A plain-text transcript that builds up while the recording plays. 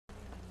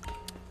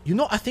You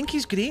know, I think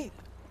he's great.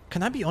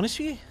 Can I be honest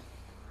with you?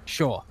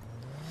 Sure.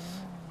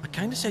 I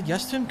kind of said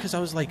yes to him because I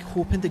was like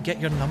hoping to get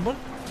your number.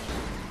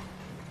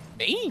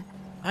 Me?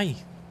 Aye.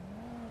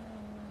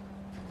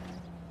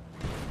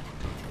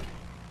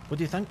 What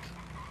do you think?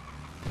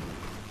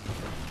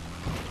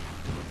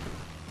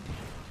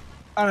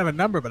 I don't have a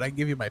number, but I can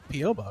give you my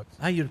PO box.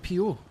 Aye, your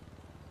PO.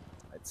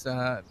 It's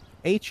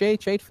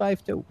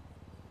HH852.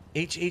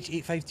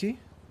 HH852?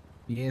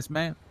 Yes,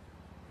 man.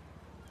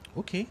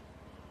 Okay.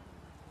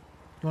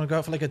 You want to go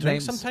out for like a drink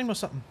Name's... sometime or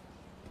something?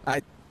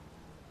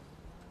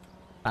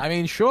 I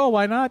mean, sure,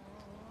 why not?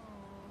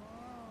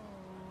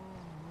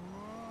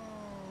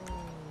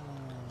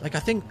 Like, I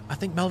think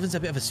Melvin's a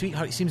bit of a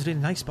sweetheart. He seems really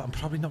nice, but I'm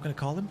probably not going to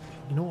call him.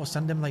 You know, or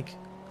send him like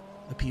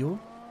a PO.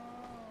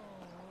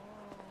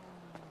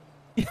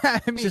 Yeah,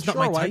 I mean, This is sure, not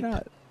my why type.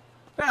 not?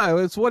 No,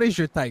 it's what is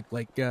your type?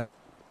 Like,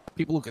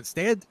 people who can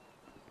stand?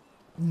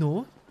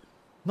 No,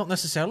 not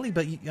necessarily.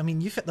 But I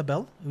mean, you fit the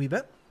bill a wee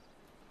bit.